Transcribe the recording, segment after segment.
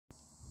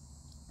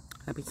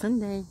Happy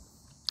Sunday.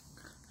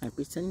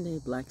 Happy Sunday,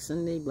 Black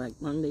Sunday, Black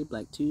Monday,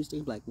 Black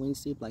Tuesday, Black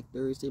Wednesday, Black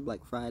Thursday,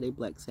 Black Friday,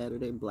 Black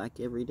Saturday, Black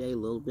every day, a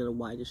little bit of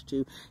whitish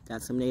too.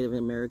 Got some Native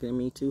American in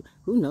me too.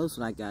 Who knows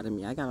what I got in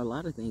me? I got a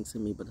lot of things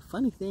in me, but the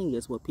funny thing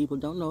is what people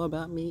don't know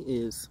about me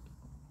is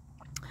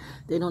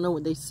they don't know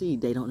what they see.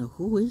 They don't know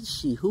who is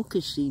she? Who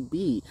could she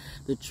be?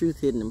 The truth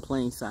hidden in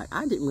plain sight.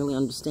 I didn't really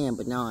understand,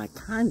 but now I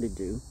kind of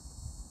do.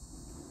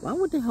 Why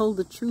would they hold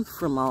the truth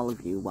from all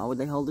of you? Why would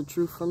they hold the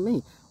truth from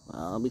me?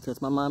 Well,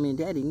 because my mommy and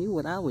daddy knew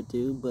what I would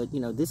do, but, you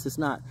know, this is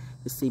not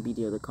the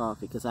CBD or the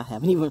coffee, because I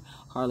haven't even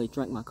hardly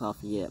drank my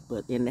coffee yet.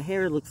 But in the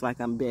hair, it looks like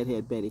I'm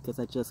bedhead Betty, because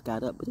I just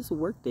got up. But it's a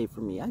work day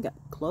for me. I got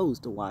clothes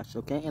to wash,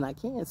 okay? And I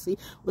can't see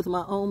with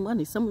my own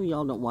money. Some of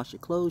y'all don't wash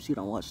your clothes. You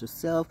don't wash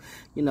yourself,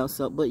 you know,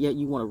 so, but yet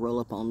you want to roll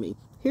up on me.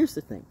 Here's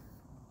the thing.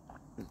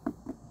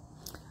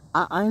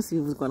 I honestly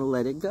was going to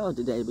let it go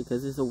today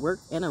because it's a work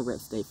and a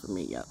rest day for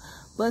me, yo.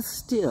 But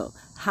still,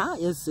 how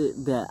is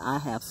it that I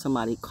have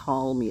somebody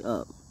call me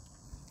up?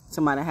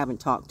 Somebody I haven't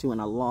talked to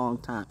in a long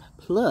time.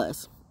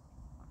 Plus,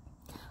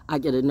 I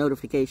get a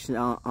notification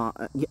on one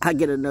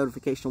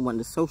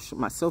of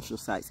my social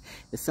sites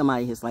that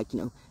somebody has, like, you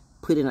know,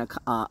 put in a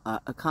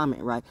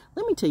comment, right?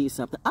 Let me tell you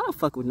something. I don't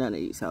fuck with none of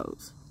these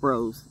hoes,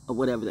 bros, or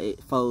whatever they,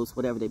 foes,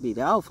 whatever they be.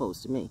 They're all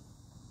foes to me.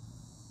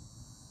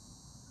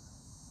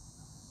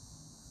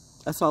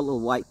 I saw a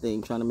little white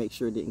thing trying to make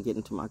sure it didn't get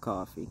into my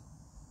coffee.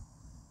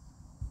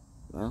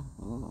 Well,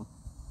 I don't know.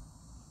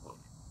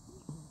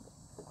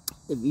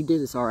 If you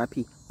did, it's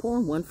RIP. Pour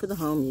one for the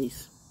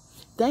homies.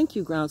 Thank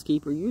you,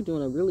 groundskeeper. You're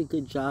doing a really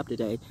good job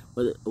today.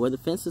 Where the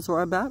fences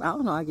are about, I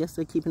don't know. I guess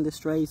they're keeping the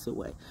strays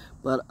away.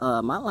 But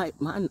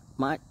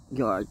my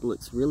yard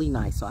looks really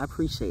nice, so I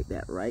appreciate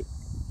that, right?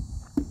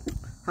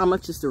 How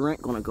much is the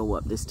rent going to go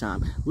up this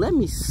time? Let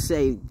me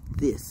say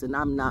this, and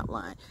I'm not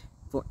lying.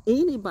 For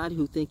anybody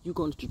who think you're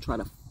going to try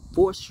to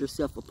force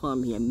yourself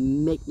upon me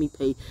and make me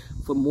pay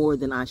for more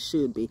than I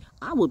should be,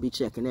 I will be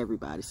checking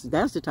everybody. So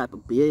that's the type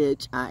of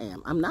bitch I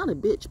am. I'm not a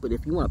bitch, but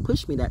if you want to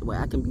push me that way,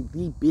 I can be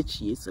the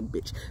bitchiest a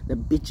bitch. The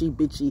bitchy,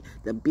 the bitchy,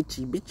 the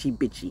bitchy,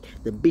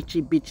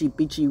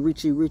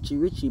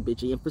 richy,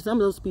 bitchy. And for some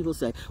of those people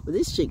say, well,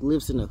 this chick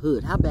lives in the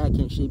hood. How bad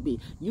can she be?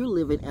 You're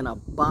living in a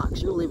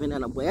box. You're living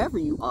in a, wherever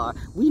you are.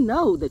 We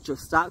know that your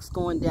stock's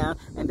going down,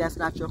 and that's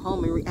not your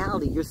home in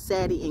reality. You're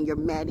Sadie and you're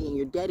Maddie and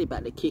your daddy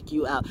about to kick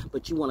you out,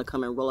 but you want to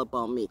come and roll up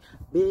on me.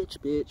 Bitch.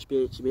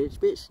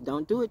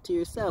 Don't do it to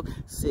yourself.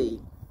 See,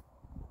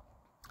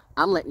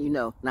 I'm letting you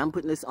know, and I'm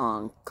putting this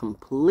on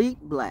complete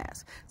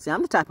blast. See,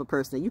 I'm the type of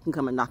person that you can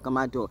come and knock on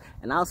my door,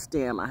 and I'll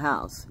stay in my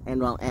house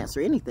and don't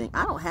answer anything.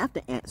 I don't have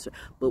to answer.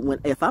 But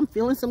if I'm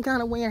feeling some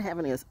kind of way and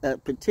having a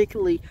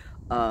particularly,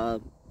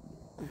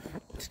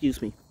 excuse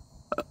me.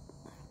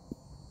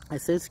 I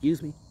said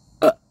excuse me.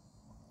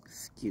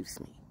 Excuse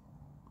me.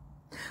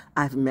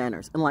 I have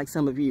manners, unlike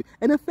some of you.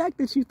 And the fact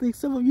that you think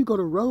some of you go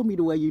to roll me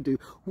the way you do,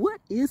 what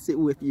is it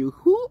with you?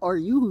 Who are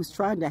you who's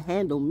trying to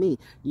handle me?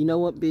 You know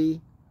what, B?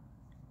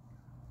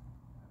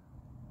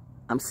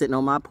 I'm sitting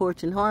on my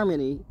porch in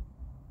harmony.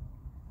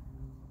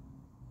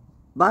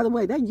 By the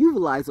way, that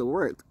utilizer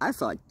worked. I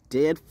saw a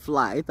dead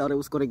fly. I thought it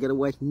was going to get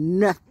away.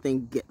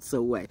 Nothing gets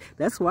away.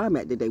 That's where I'm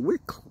at today. We're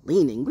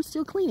cleaning. We're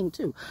still cleaning,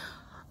 too.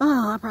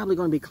 Oh, I'm probably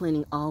going to be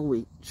cleaning all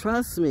week.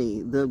 Trust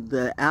me,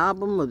 the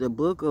album or the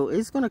book,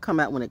 it's going to come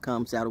out when it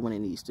comes out or when it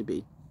needs to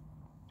be.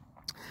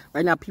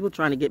 Right now, people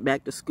trying to get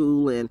back to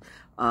school and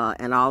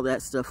all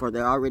that stuff, or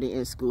they're already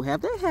in school.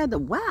 Have they had the,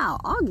 wow,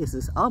 August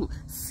is,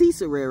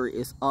 Caesarea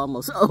is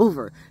almost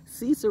over.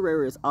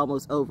 Caesarea is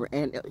almost over.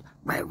 And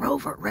Red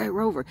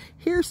Rover.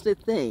 Here's the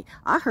thing.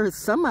 I heard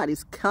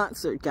somebody's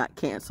concert got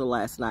canceled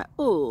last night.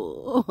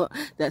 Oh,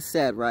 that's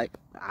sad, right?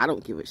 I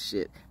don't give a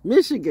shit.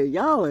 Michigan,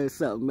 y'all are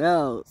something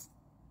else.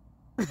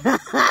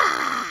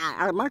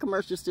 My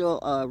commercial's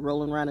still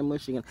rolling around in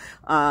Michigan.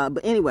 But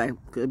anyway,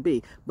 could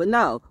be. But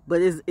no,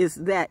 but it's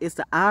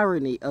the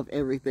irony of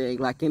everything.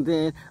 Like, and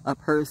then a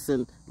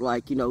person,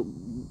 like, you know,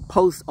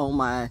 posts on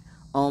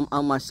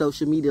my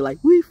social media, like,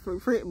 we for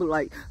free, but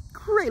like,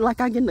 great,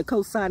 like I getting a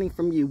co-signing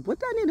from you. What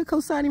do I need a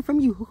co-signing from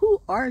you?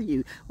 Who are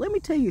you? Let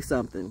me tell you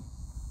something.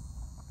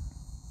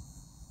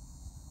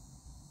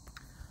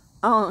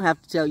 I don't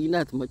have to tell you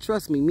nothing, but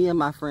trust me, me and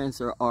my friends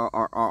are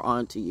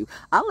on to you.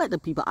 I let the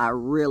people I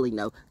really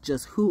know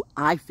just who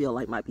I feel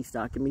like might be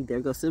stalking me. There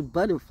goes the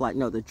butterfly,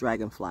 no, the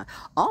dragonfly.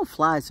 All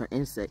flies are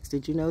insects.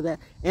 Did you know that?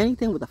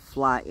 Anything with a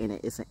fly in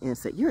it is an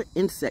insect. You're an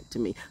insect to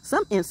me.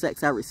 Some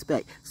insects I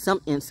respect. Some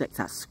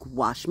insects I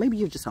squash. Maybe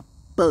you're just a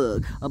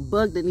bug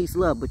that needs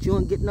love, but you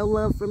don't get no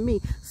love from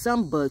me.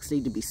 Some bugs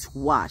need to be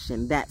squashed,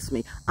 and that's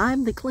me.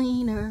 I'm the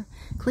cleaner.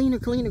 I'm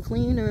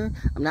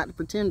not the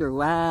pretender.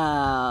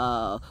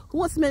 Wow. Who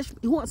wants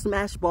to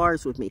mash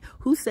bars with me?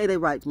 Who say they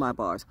write my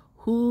bars?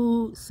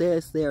 Who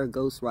says they're a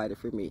ghostwriter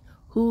for me?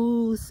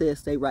 Who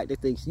says they write the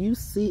things? You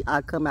see,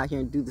 I come out here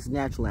and do this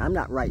naturally. I'm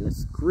not writing a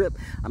script.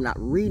 I'm not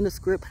reading a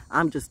script.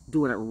 I'm just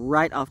doing it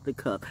right off the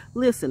cuff.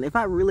 Listen, if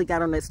I really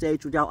got on that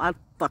stage with y'all, I'd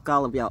fuck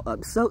all of y'all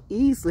up so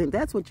easily. And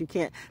that's what you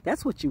can't,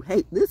 that's what you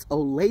hate. This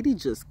old lady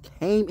just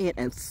came in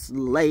and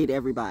slayed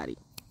everybody.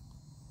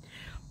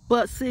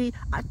 But see,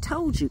 I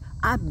told you,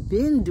 I've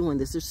been doing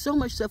this. There's so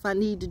much stuff I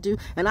need to do,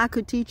 and I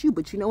could teach you,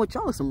 but you know what?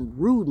 Y'all are some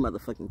rude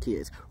motherfucking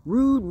kids.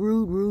 Rude,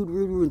 rude, rude,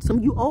 rude, rude. Some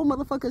of you old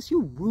motherfuckers,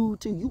 you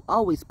rude too. You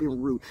always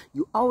been rude.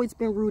 You always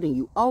been rude, and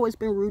you always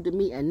been rude to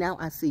me, and now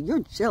I see your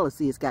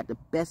jealousy has got the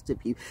best of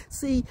you.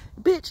 See,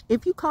 bitch,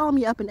 if you call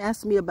me up and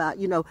ask me about,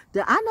 you know,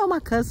 that I know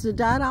my cousin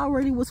died, I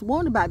already was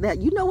warned about that.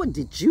 You know what?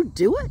 Did you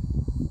do it?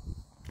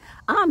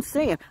 I'm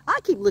saying, I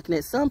keep looking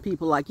at some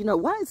people like, you know,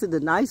 why is it the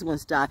nice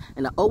ones die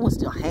and the old ones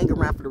still hang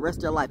around for the rest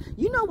of their life?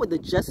 You know what the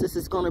justice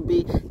is going to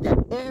be?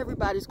 That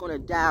everybody's going to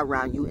die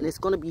around you, and it's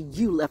going to be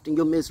you left in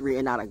your misery,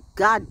 and not a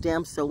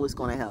goddamn soul is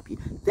going to help you.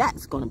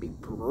 That's going to be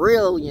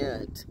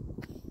brilliant.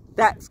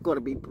 That's going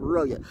to be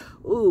brilliant.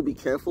 Ooh, be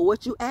careful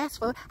what you ask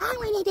for. I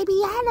want it to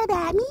be all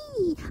about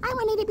me. I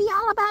want it to be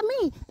all about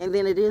me. And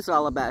then it is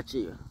all about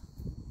you.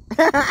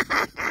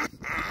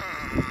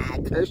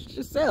 Cursed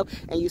yourself,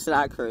 and you said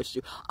I cursed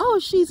you. Oh,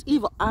 she's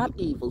evil. I'm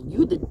evil.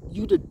 You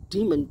the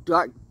demon,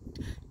 dark,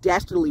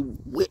 dastardly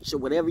witch, or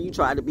whatever you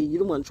try to be. You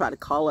don't want to try to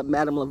call up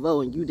Madame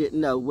Laveau, and you didn't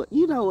know what.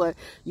 You know what?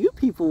 You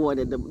people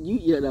wanted to.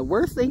 You know, the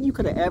worst thing you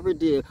could have ever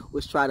did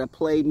was try to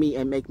play me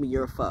and make me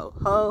your foe.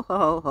 Ho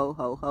ho ho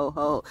ho ho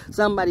ho.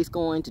 Somebody's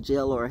going to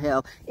jail or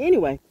hell.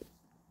 Anyway.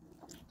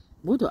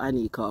 What do I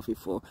need coffee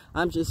for?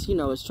 I'm just, you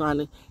know, it's trying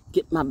to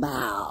get my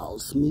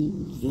bowels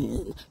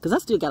moving. Because I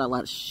still got a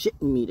lot of shit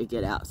in me to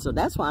get out. So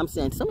that's why I'm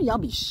saying some of y'all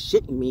be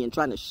shitting me and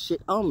trying to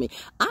shit on me.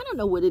 I don't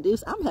know what it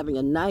is. I'm having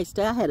a nice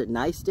day. I had a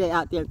nice day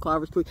out there in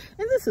Carver's Creek.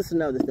 And this is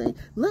another thing.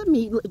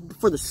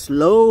 For the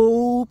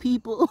slow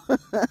people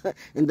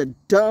and the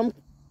dumb.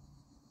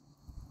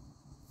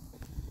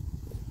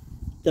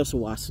 There's a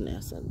wasp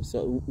nest.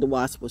 So the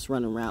wasp was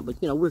running around.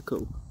 But, you know, we're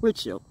cool. We're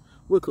chill.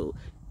 We're cool.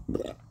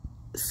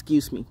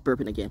 Excuse me,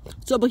 burping again.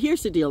 So, but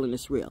here's the deal, and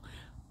it's real.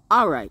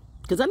 All right,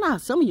 because I know how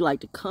some of you like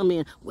to come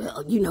in,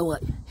 well, you know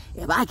what?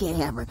 If I can't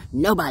have her,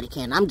 nobody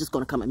can. I'm just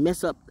going to come and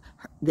mess up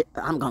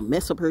I'm going to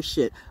mess up her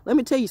shit. Let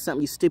me tell you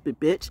something, you stupid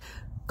bitch.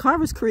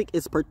 Carver's Creek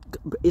is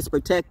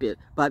protected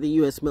by the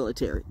U.S.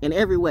 military in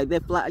every way. They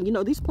fly, you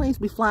know, these planes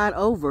be flying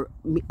over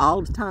me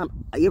all the time,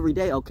 every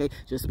day, okay?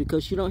 Just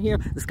because you don't hear,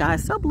 the sky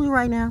is so blue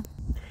right now.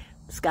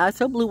 The sky's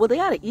so blue. Well, they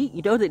gotta eat.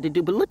 You know what they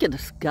do. But look at the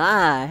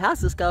sky.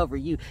 How's the sky over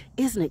you?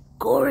 Isn't it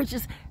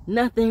gorgeous?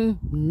 Nothing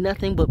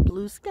but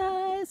blue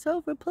skies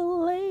over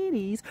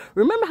Pleiades.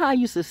 Remember how I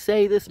used to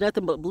say this?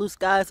 Nothing but blue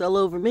skies all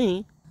over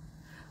me.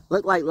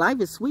 Look like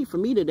life is sweet for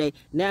me today.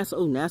 NASA.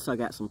 Oh, NASA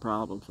got some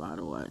problems, by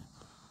the way.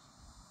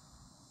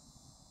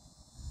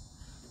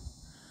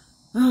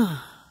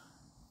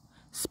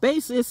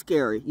 Space is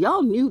scary.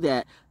 Y'all knew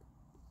that.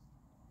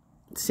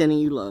 Sending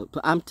you love.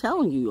 But I'm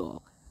telling you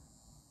all.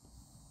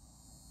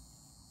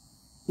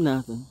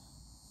 Nothing.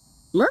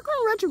 Mercury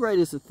retrograde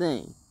is a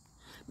thing.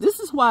 This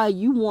is why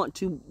you want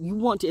to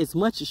as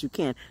much as you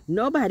can.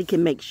 Nobody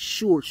can make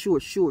super sure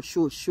of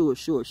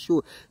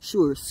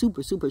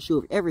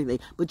everything.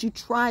 But you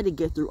try to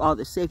get through all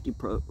the safety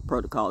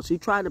protocols. You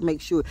try to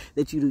make sure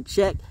that you do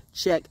check,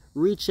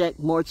 recheck,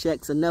 more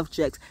checks, enough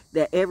checks,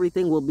 that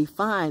everything will be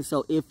fine.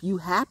 So if you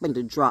happen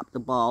to drop the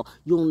ball,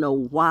 you'll know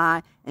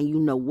why and you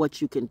know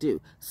what you can do.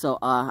 So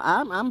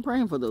I'm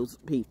praying for those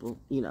people.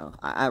 You know,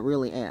 I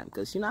really am,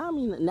 because you know, I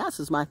mean,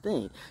 NASA's my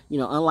thing. You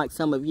know, unlike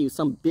some of you,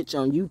 some bitch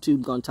on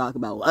YouTube gonna talk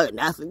about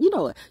NASA. You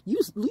know what? You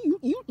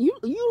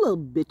little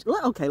bitch.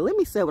 Okay, let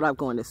me say what I'm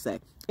going to say.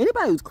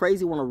 Anybody who's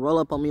crazy want to roll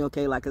up on me,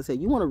 okay? Like I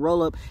said, you want to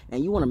roll up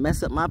and you want to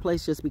mess up my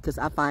place just because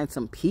I find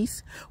some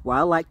peace where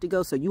I like to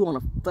go, so you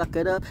want to fuck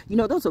it up. You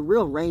know, those are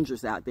real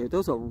rangers out there.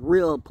 Those are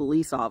real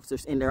police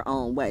officers in their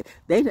own way.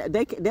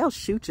 They'll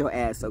shoot your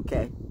ass,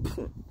 okay?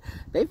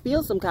 They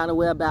feel some kind of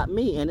way about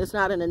me, and it's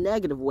not in a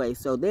negative way.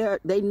 So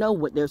they know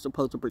what they're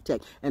supposed to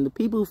protect. And the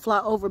people who fly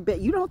over,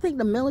 you don't think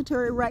the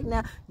military right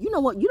now, you know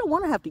what? You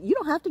don't have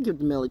to give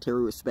the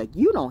military respect.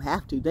 You don't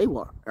have to. They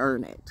will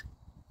earn it.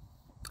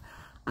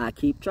 I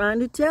keep trying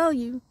to tell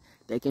you,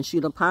 they can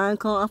shoot a pine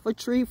cone off a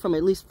tree from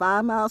at least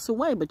 5 miles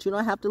away, but you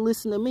don't have to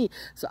listen to me.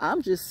 So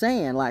I'm just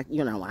saying, like,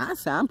 you know, when I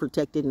say I'm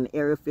protected in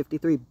Area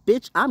 53,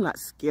 bitch, I'm not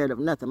scared of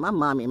nothing. My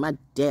mommy and my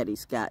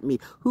daddy's got me.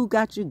 Who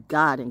got you?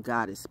 God and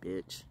Goddess,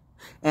 bitch.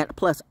 And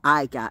plus,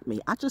 I got me.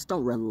 I just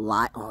don't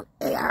rely on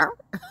air.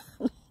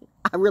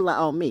 I rely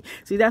on me.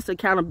 See, that's the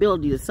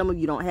accountability that some of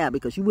you don't have,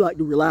 because you like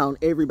to rely on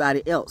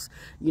everybody else.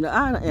 You know,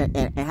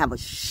 and have a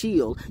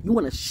shield. You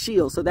want a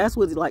shield. So that's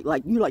what it's like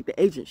you like the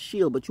Agent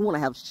Shield, but you want to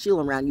have a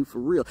shield around you for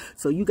real.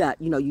 So you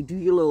got, you know, you do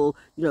your little,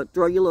 you know,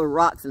 throw your little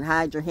rocks and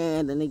hide your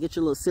hand, and then get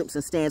your little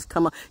Simpson stands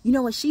come up. You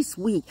know what? She's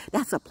sweet.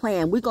 That's a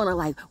plan. You're gonna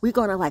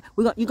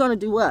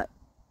do what?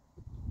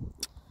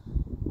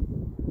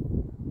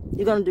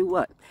 You're going to do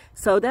what?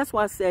 So that's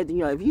why I said, you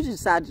know, if you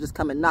decide to just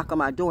come and knock on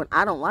my door and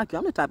I don't like you,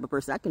 I'm the type of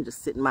person I can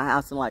just sit in my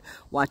house and like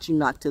watch you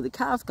knock till the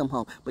cows come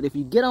home. But if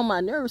you get on my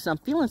nerves and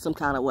I'm feeling some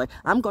kind of way,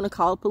 I'm going to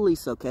call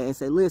police, okay, and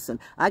say, listen,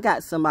 I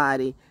got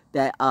somebody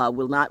that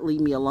will not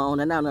leave me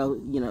alone. And I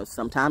know, you know,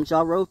 sometimes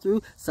y'all roll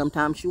through,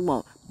 sometimes you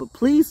won't. But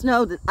please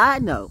know that I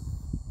know.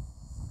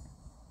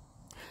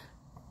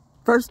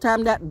 First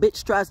time that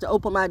bitch tries to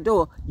open my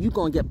door, you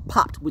gonna get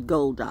popped with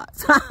gold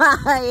dots.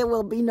 It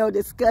will be no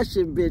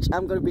discussion, bitch.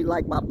 I'm gonna be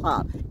like my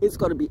pop. It's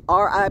gonna be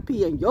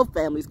R.I.P. and your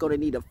family's gonna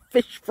need a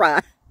fish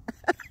fry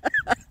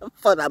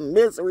for the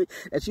misery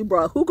that you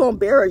brought. Who gonna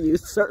bury you?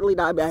 Certainly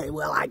not me.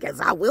 Well, I guess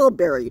I will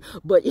bury you,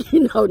 but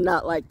you know,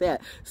 not like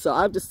that. So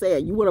I'm just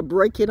saying, you wanna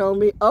break it on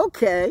me?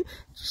 Okay.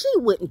 She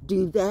wouldn't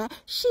do that.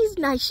 She's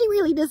nice. She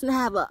really doesn't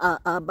have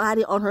a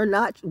body on her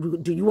notch.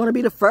 Do you want to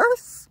be the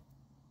first?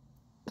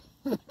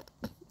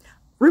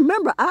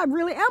 Remember, I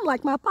really am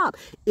like my pop.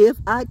 If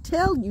I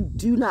tell you,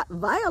 do not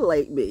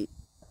violate me.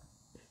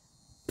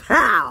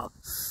 Pow!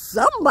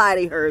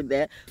 Somebody heard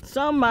that.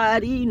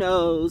 Somebody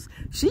knows.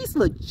 She's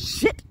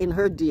legit in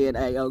her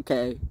DNA,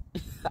 okay?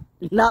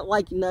 Not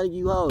like none of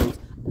you hoes.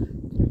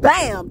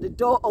 Bam! The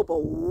door open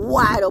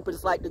wide open.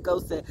 It's like the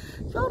ghost said,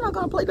 y'all not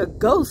gonna play. The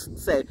ghost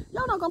said,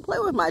 y'all not gonna play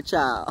with my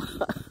child.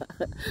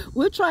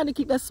 We're trying to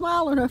keep that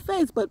smile on her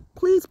face, but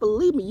please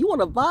believe me, you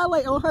want to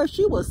violate on her,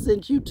 she will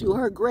send you to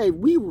her grave.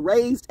 We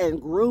raised and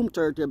groomed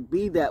her to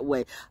be that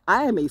way.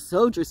 I am a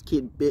soldier's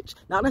kid, bitch.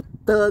 Not a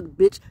thug,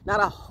 bitch.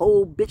 Not a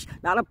hoe, bitch.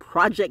 Not a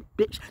project,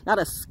 bitch. Not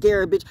a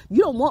scare, bitch.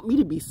 You don't want me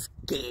to be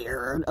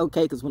scared,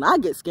 okay? Because when I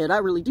get scared, I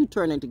really do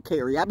turn into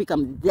Carrie. I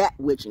become that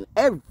witch and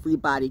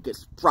everybody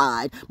gets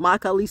fried. My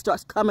Khali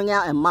starts coming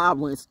out and my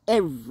wins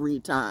every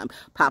time.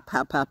 Pow,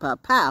 pow, pow, pow,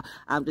 pow.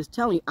 I'm just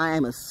telling you, I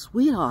am a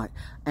sweetheart.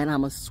 And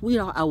I'm a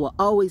sweetheart. I will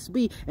always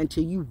be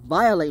until you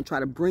violate and try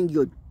to bring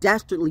your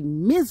dastardly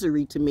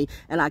misery to me.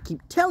 And I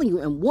keep telling you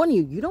and warning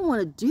you, you don't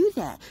want to do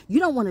that. You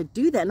don't want to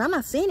do that. And I'm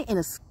not saying it in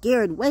a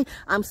scared way.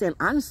 I'm saying,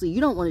 honestly,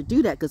 you don't want to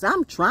do that because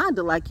I'm trying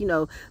to, like, you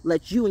know,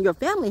 let you and your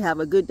family have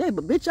a good day.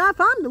 But, bitch,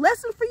 if I'm the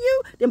lesson for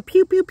you, then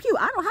pew, pew, pew.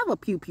 I don't have a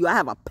pew, pew. I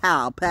have a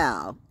pow,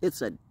 pow.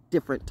 It's a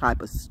different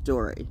type of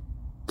story.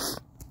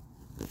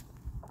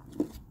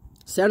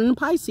 Saturn and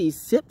Pisces,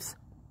 sips.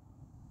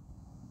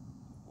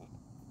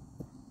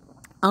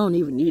 I don't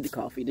even need the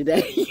coffee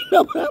today. You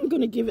know what? I'm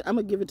gonna give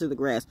it to the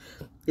grass.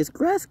 Is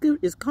grass good?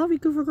 Is coffee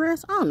good for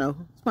grass? I don't know.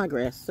 It's my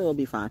grass, so it'll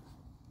be fine.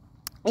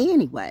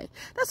 Anyway,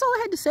 that's all I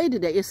had to say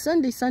today. It's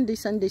Sunday, Sunday,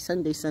 Sunday,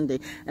 Sunday, Sunday.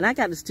 And I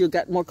still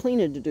got more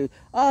cleaning to do.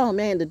 Oh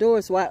man, the door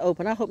is wide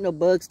open. I hope no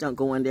bugs don't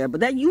go in there. But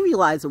that UV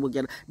lighter will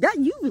get that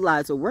UV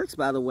lighter works,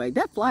 by the way.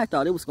 That fly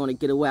thought it was gonna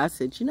get away. I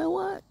said, you know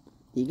what?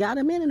 You got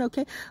a minute,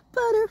 okay?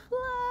 Butterfly,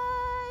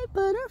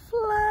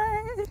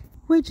 butterfly.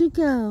 Where'd you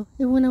go?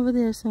 It went over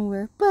there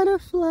somewhere.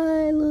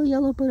 Butterfly, little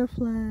yellow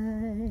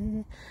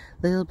butterfly.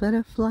 Little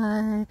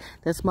butterfly.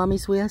 That's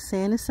mommy's way of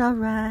saying it's all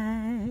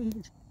right.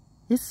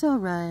 It's all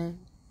right.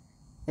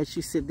 As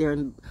she sit there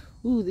and,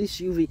 ooh, this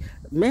UV.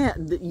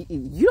 Man,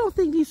 you don't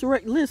think these are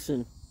right?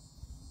 Listen,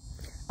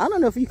 I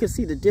don't know if you can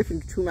see the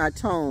difference between my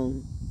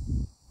tone.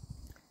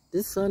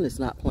 This sun is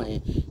not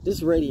playing.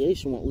 This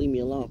radiation won't leave me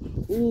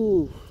alone.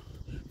 Ooh,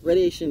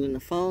 radiation in the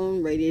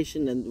phone,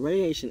 radiation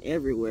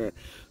everywhere.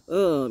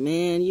 Oh,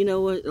 man, you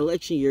know what?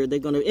 Election year, they're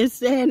going to... It's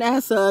saying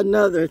that's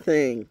another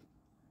thing.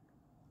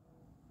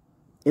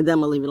 And then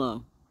I'm going to leave it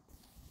alone.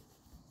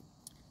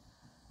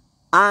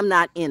 I'm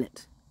not in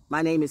it.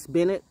 My name is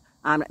Bennett.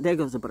 There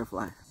goes the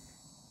butterfly.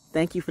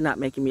 Thank you for not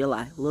making me a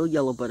lie. Little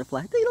yellow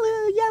butterfly. The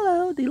little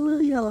yellow, the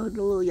little yellow,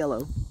 the little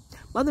yellow.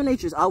 Mother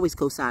Nature's always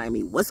co-signing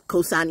me. What's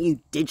co-signing you?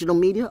 Digital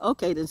media?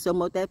 Okay, then so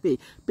what that be?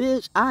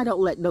 Bitch, I don't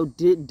let no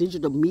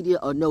digital media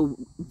or no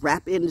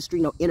rap industry,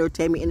 no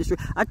entertainment industry.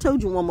 I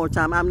told you one more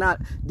time, I'm not...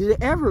 Did it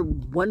ever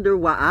wonder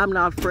why I'm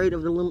not afraid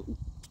of the...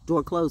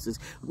 Door closes.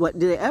 What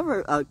did it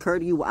ever occur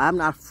to you? Why I'm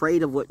not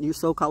afraid of what you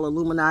so-called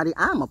Illuminati?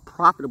 I'm a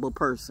profitable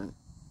person.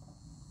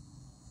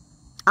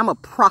 I'm a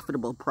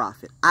profitable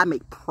prophet. I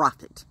make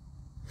profit.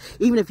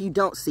 Even if you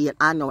don't see it,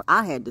 I know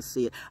I had to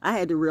see it. I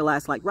had to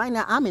realize, like, right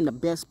now, I'm in the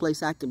best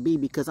place I could be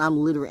because I'm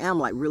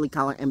like really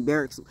calling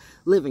embarrassed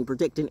living,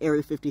 predicting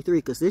Area 53.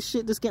 Because this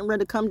shit that's getting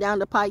ready to come down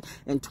the pike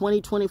in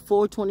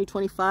 2024,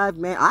 2025,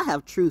 man, I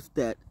have truth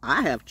that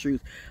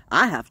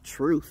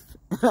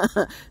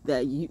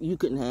you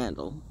couldn't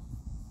handle.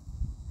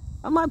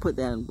 I might put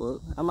that in a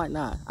book. I might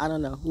not. I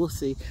don't know. We'll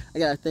see. I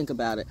got to think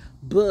about it.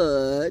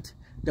 But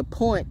the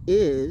point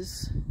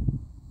is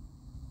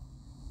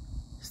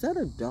that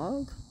a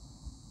dog?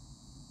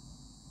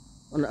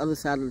 On the other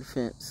side of the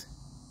fence.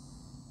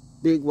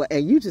 Big way.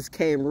 And you just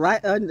came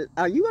right under.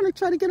 Are you going to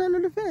try to get under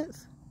the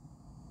fence?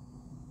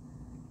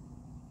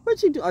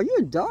 What you do? Are you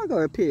a dog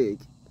or a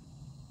pig?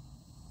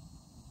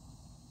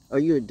 Are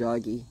you a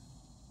doggy?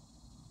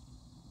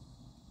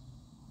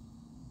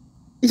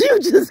 You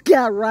just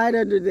got right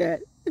under that.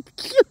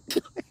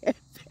 Go ahead,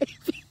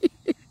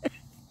 baby.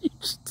 You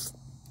just,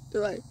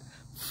 like,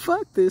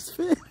 fuck this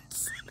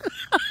fence.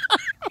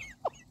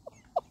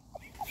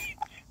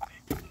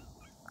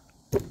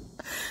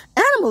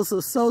 Animals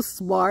are so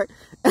smart.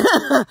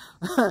 The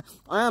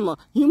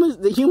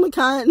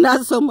humankind,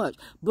 not so much.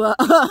 But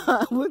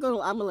I'm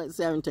gonna let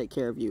Saturn take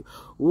care of you.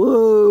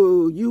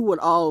 Whoa, you would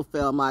all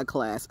fail my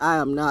class. I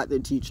am not the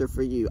teacher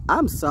for you.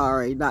 I'm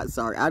sorry, not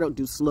sorry. I don't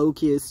do slow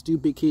kids,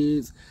 stupid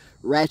kids,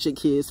 ratchet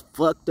kids,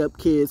 fucked up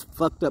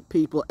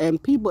people,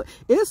 and people.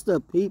 It's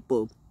the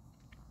people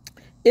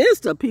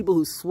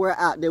who swear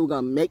out they were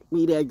going to make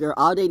me their girl.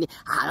 All they need,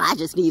 I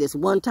just need this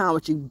one time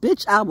with you.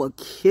 Bitch, I will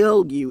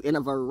kill you in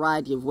a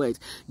variety of ways.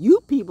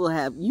 You people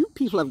have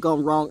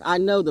gone wrong. I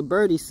know the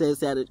birdie says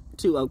that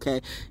too,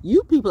 okay?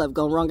 You people have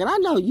gone wrong. And I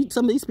know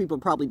some of these people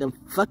probably done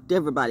fucked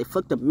everybody.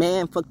 Fucked the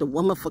man, fucked the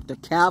woman, fucked the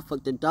cow,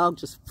 fucked the dog,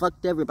 just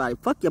fucked everybody.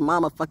 Fuck your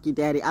mama, fuck your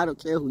daddy. I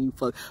don't care who you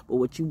fuck. But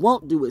what you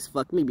won't do is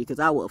fuck me, because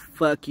I will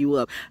fuck you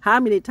up. How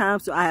many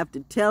times do I have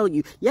to tell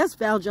you? Yes,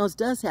 Val Jones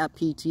does have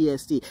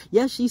PTSD.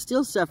 Yes, she's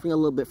still suffering a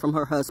little bit from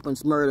her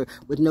husband's murder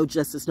with no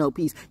justice, no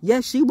peace.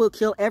 Yes, she will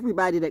kill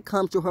everybody that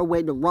comes to her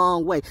way the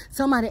wrong way.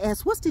 Somebody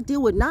asked, what's the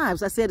deal with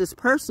knives? I said, it's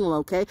personal,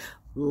 okay?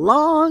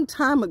 Long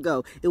time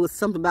ago, it was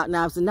something about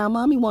knives, and now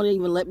mommy won't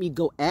even let me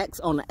go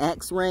on the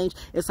axe range.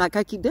 It's like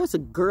there's a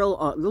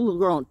little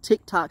girl on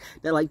TikTok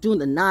that like doing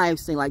the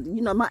knives thing, like,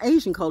 you know, my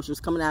Asian culture is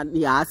coming out.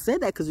 Yeah, I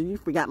said that because you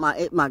forgot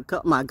my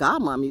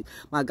godmommy,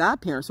 my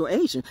godparents were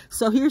Asian.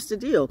 So here's the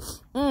deal.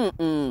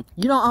 You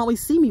don't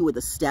always see me with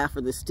a staff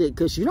or the stick,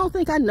 because you don't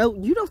think I know.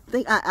 You don't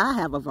think I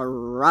have a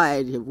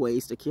variety of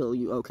ways to kill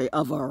you, okay?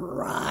 A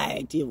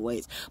variety of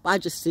ways. But I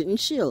just sit and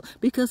chill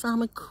because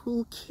I'm a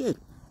cool kid.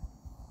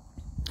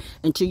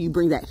 Until you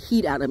bring that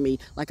heat out of me,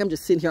 like I'm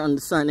just sitting here on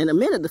the sun. In a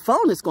minute, the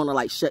phone is going to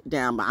like shut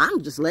down, but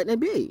I'm just letting it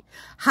be.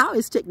 How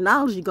is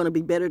technology going to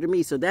be better to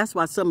me? So that's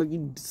why some of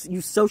you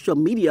social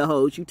media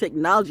hoes, you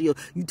technology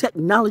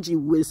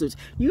wizards,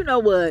 you know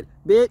what,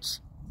 bitch?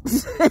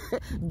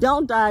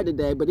 Don't die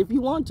today, but if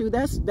you want to,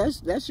 that's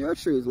your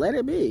truth. Let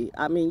it be.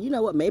 I mean, you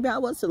know what, maybe I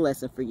was a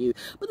lesson for you,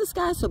 but the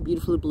sky is so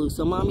beautifully blue.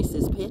 So mommy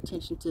says, pay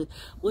attention to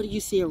what do you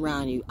see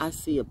around you. I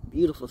see a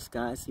beautiful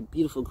sky. I see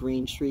beautiful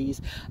green trees.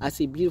 I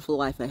see beautiful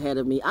life ahead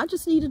of me. I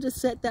just needed to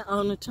set that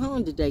on the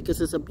tone today, because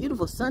it's a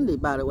beautiful Sunday,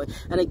 by the way.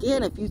 And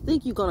again, if you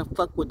think you're gonna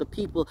fuck with the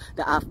people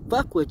that I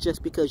fuck with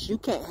just because you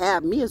can't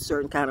have me a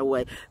certain kind of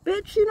way,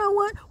 bitch, you know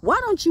what, why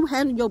don't you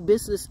handle your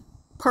business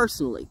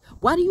personally?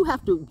 Why do you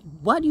have to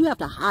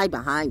hide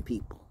behind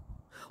people?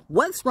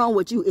 What's wrong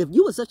with you? If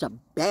you were such a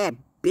bad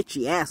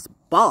bitchy ass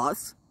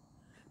boss,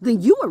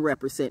 then you would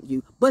represent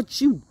you,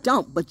 but you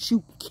don't, but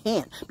you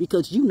can't,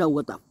 because you know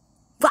what the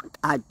fuck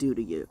I do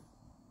to you.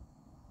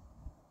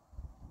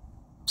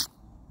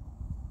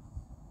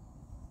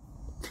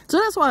 So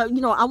that's why,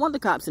 you know, I want the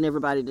cops and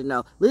everybody to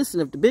know, listen,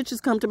 if the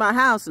bitches come to my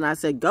house and I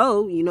say,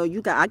 go, you know,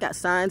 I got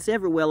signs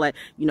everywhere. Like,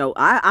 you know,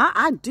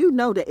 I do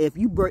know that if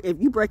you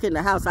break in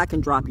the house, I can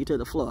drop you to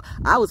the floor.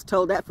 I was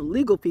told that from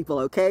legal people.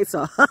 Okay.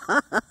 So,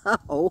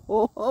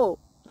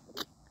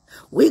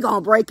 we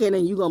gonna break in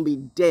and you gonna be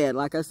dead.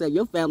 Like I said,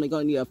 your family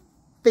gonna need a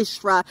fish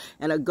fry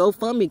and a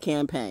GoFundMe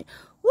campaign.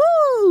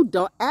 Woo!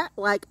 Don't act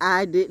like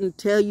I didn't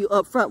tell you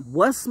up front.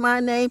 What's my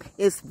name?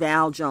 It's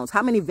Val Jones.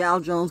 How many Val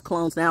Jones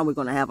clones now we're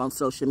going to have on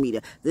social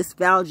media? This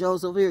Val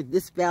Jones over here,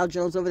 this Val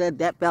Jones over there,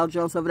 that Val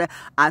Jones over there.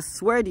 I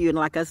swear to you, and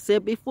like I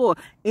said before,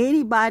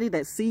 anybody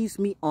that sees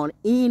me on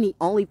any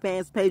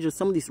OnlyFans page or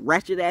some of these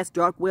ratchet-ass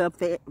dark web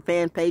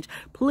fan page,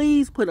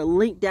 please put a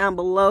link down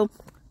below.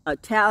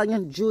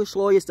 Italian, Jewish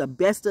lawyers, the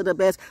best of the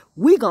best.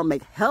 We gonna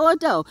make hella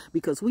dough,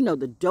 because we know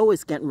the dough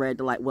is getting ready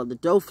to like, well, the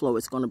dough flow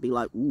is gonna be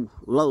like, ooh,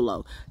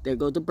 low. There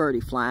goes the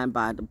birdie flying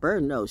by. The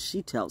bird knows,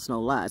 she tells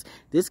no lies.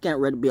 This getting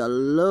ready to be a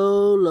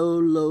low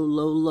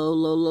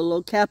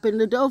cap in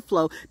the dough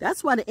flow.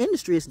 That's why the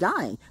industry is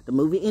dying. The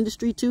movie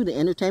industry too, the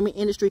entertainment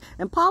industry,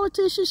 and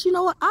politicians. You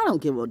know what? I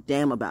don't give a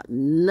damn about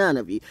none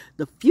of you.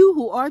 The few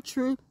who are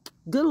true,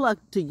 good luck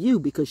to you,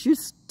 because you're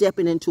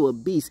stepping into a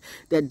beast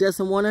that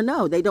doesn't want to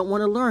know. They don't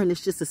want to learn.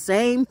 It's just the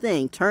same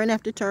thing, turn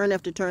after turn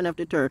after turn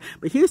after turn.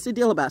 But here's the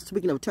deal about,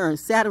 speaking of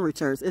turns, Saturn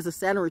returns. It's a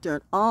Saturn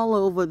return all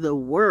over the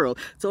world.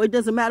 So it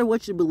doesn't matter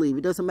what you believe.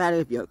 It doesn't matter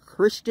if you're a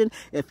Christian,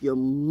 if you're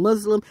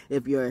Muslim,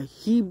 if you're a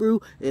Hebrew,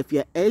 if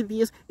you're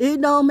atheist. It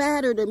don't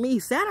matter to me.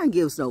 Saturn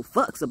gives no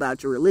fucks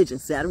about your religion.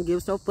 Saturn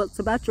gives no fucks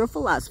about your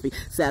philosophy.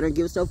 Saturn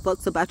gives no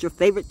fucks about your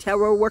favorite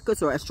tarot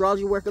workers or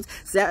astrology workers.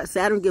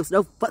 Saturn gives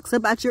no fucks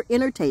about your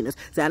entertainers.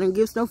 Saturn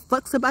gives no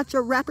fucks about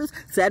your rappers.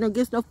 Saturn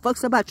gives no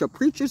fucks about your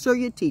preachers or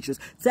your teachers.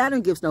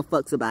 Saturn gives no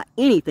fucks about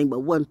anything, but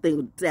one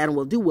thing Saturn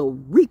will do will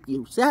reap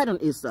you. Saturn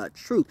is the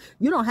truth.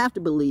 You don't have to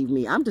believe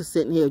me. I'm just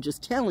sitting here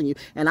just telling you,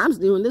 and I'm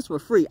doing this for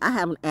free. I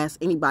haven't asked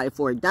anybody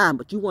for a dime,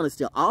 but you want to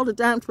steal all the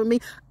dimes from me?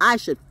 I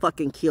should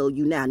fucking kill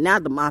you now. Now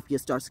the mafia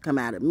starts to come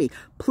out of me.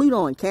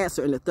 Pluto and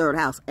Cancer in the 3rd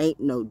house ain't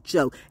no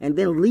joke. And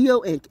then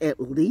Leo in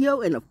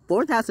the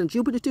 4th house and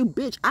Jupiter too.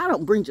 Bitch, I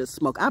don't bring just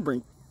smoke. I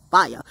bring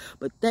fire.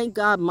 But thank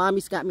God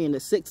mommy's got me in the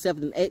 6th,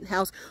 7th, and 8th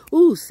house.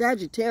 Ooh,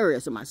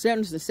 Sagittarius. And my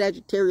Saturn's in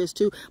Sagittarius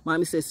too.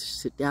 Mommy says,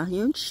 sit down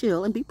here and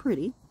chill and be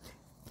pretty,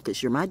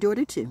 because you're my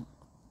daughter too.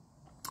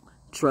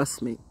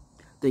 Trust me,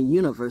 the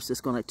universe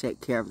is going to take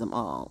care of them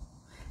all.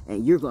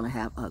 And you're going to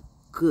have a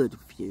good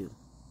view.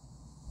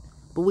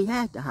 But we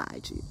had to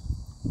hide you.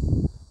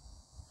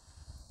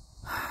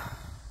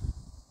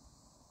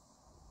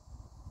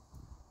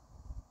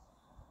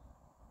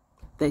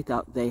 They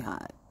thought they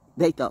hide.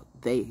 They thought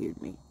they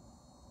heard me.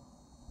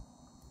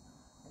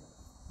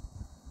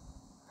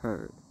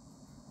 Heard.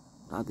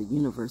 Thought the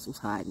universe was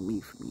hiding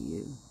me from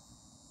you.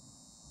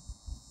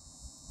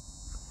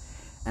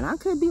 And I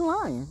could be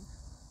lying.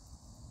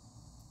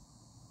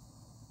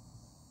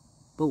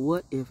 But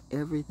what if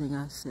everything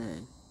I say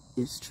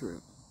is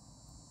true?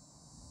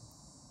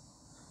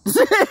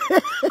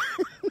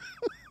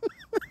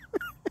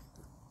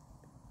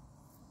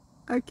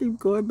 I keep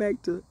going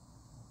back to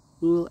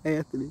little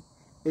Anthony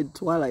in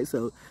Twilight,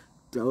 so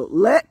don't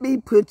let me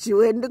put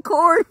you in the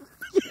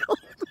cornfield.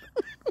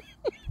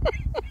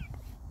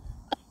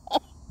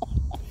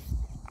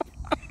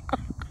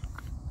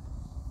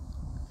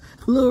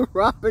 Little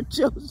Robert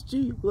Jones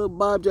Jr., little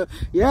Bob Jones.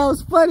 Yeah, it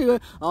was funny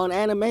on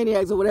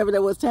Animaniacs or whatever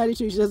that was, Tiny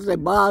Shoes, just say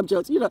Bob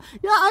Jones. You know,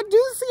 yeah, I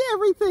do see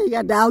everything.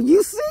 And now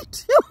you see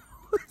too.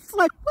 It's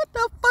like, what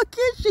the fuck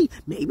is she?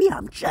 Maybe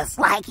I'm just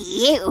like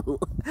you.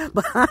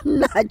 But I'm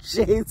not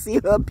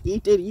JC or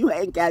Peter. You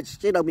ain't got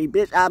shit on me,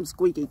 bitch. I'm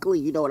squeaky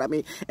clean. You know what I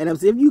mean? And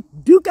if you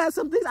do got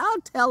some things,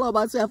 I'll tell on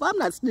myself. I'm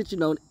not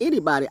snitching on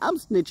anybody. I'm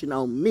snitching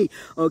on me.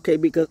 Okay?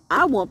 Because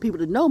I want people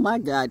to know my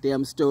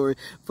goddamn story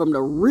from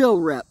the real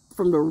rep.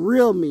 From the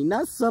real me,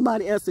 not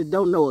somebody else that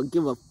don't know or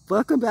give a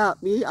fuck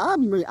about me. I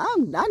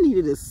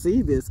needed to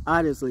see this,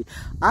 honestly.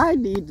 I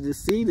needed to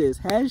see this.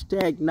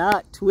 Hashtag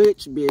not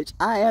Twitch, bitch.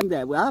 I am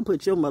that. Well, I'll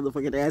put your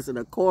motherfucking ass in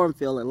a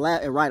cornfield and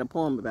write a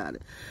poem about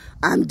it.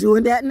 I'm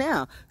doing that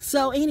now.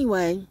 So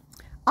anyway,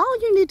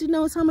 all you need to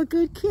know is I'm a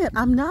good kid.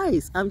 I'm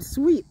nice. I'm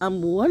sweet.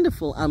 I'm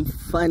wonderful. I'm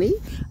funny.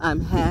 I'm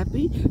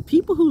happy.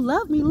 People who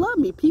love me, love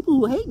me. People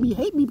who hate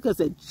me because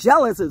they're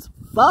jealous as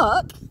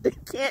fuck. They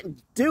can't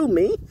do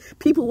me.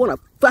 People want to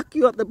fuck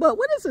you up the butt.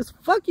 What is this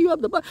fuck you up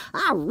the butt?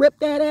 I rip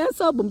that ass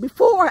open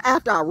before or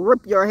after I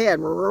rip your head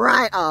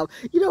right off.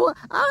 You know what?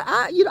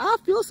 I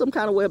feel some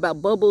kind of way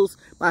about Bubbles,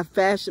 my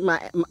fashion,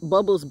 my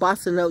Bubbles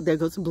bossa note. There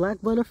goes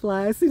black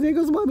butterflies. See, there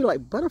goes mommy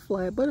like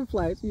butterflies.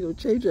 You know,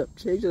 change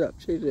it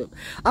up.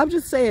 I'm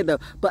just saying though,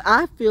 but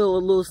I feel a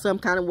little some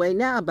kind of way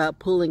now about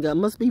pulling up.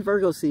 Must be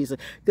Virgo season,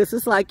 because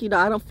it's like, you know,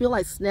 I don't feel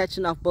like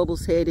snatching off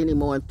Bubbles' head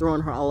anymore and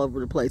throwing her all over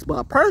the place. But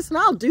a person,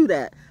 I'll do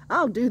that.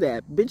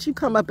 Bitch, you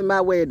come up in my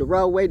way the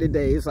wrong way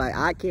today. It's like,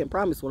 I can't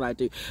promise what I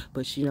do.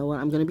 But you know what?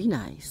 I'm going to be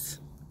nice.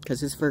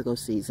 Because it's Virgo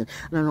season.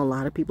 And I know a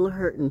lot of people are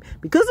hurting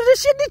because of the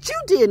shit that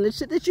you did and the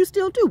shit that you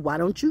still do. Why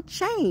don't you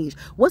change?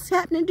 What's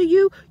happening to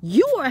you?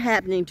 You are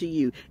happening to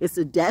you. It's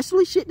the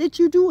dastardly shit that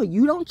you do and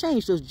you don't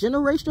change. Those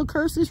generational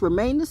curses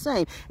remain the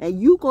same.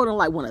 And you going to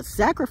like want to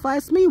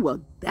sacrifice me? Well,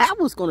 that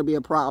was going to be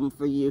a problem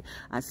for you.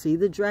 I see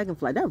the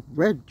dragonfly. That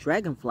red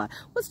dragonfly.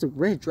 What's the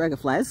red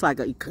dragonfly? It's like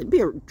it could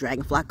be a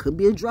dragonfly, could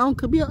be a drone,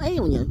 could be an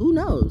alien. Who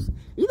knows?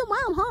 Either way,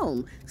 I'm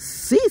home.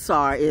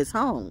 Caesar is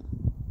home.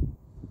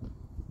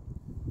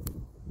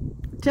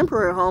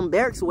 Temporary home,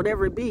 barracks,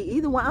 whatever it be.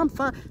 Either way, I'm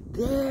fine.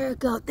 There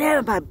go.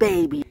 There, my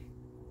baby.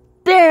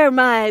 There,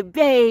 my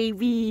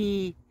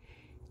baby.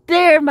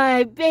 There,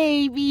 my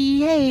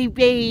baby. Hey,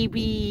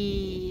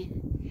 baby.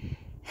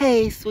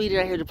 Hey, sweetie.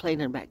 I hear the plane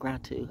in the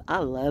background, too. I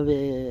love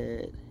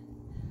it.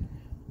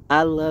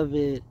 I love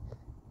it.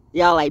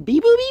 Y'all like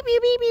beep, boop, beep,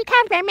 beep, beep, beep,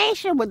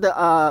 confirmation with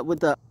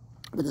the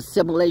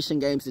simulation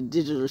games and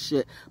digital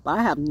shit. But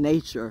I have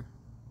nature.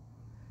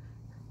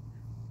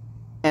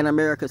 And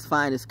America's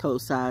Finest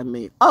co-sign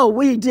me. Oh,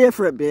 we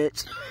different,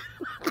 bitch.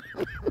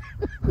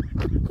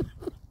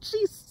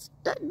 She's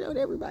stunting on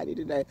everybody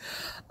today.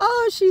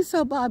 Oh, she's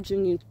so Bob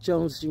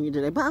Jones Jr.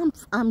 today. But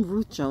I'm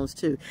Ruth Jones,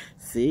 too.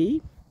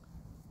 See?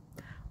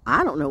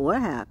 I don't know what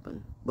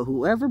happened. But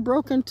whoever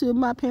broke into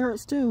my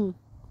parents' tomb,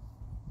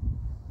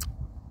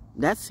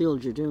 that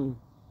sealed your doom.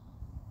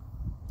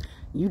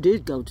 You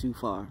did go too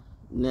far.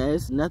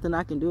 There's nothing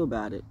I can do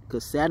about it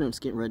because Saturn's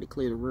getting ready to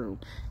clear the room.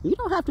 You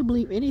don't have to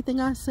believe anything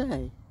I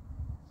say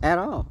at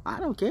all. I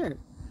don't care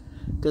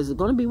because it's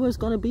going to be what it's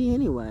going to be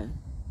anyway.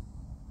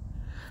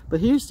 But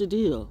here's the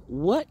deal.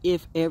 What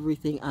if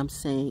everything I'm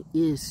saying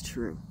is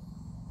true?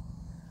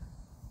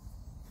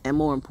 And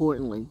more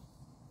importantly,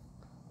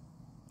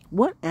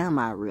 what am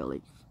I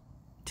really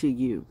to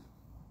you?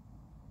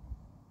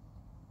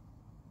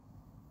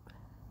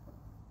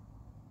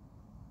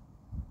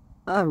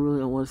 I really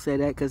don't want to say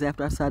that because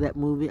after I saw that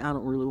movie, I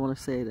don't really want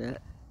to say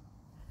that.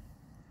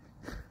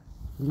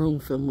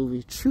 Moonfilm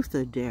movie, Truth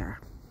or Dare.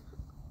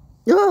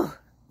 Oh,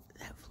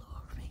 that flew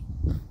over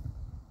me.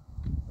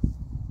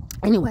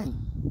 Anyway,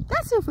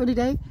 that's it for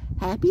today.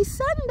 Happy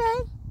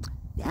Sunday.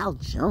 Val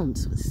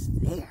Jones was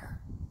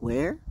there.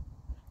 Where?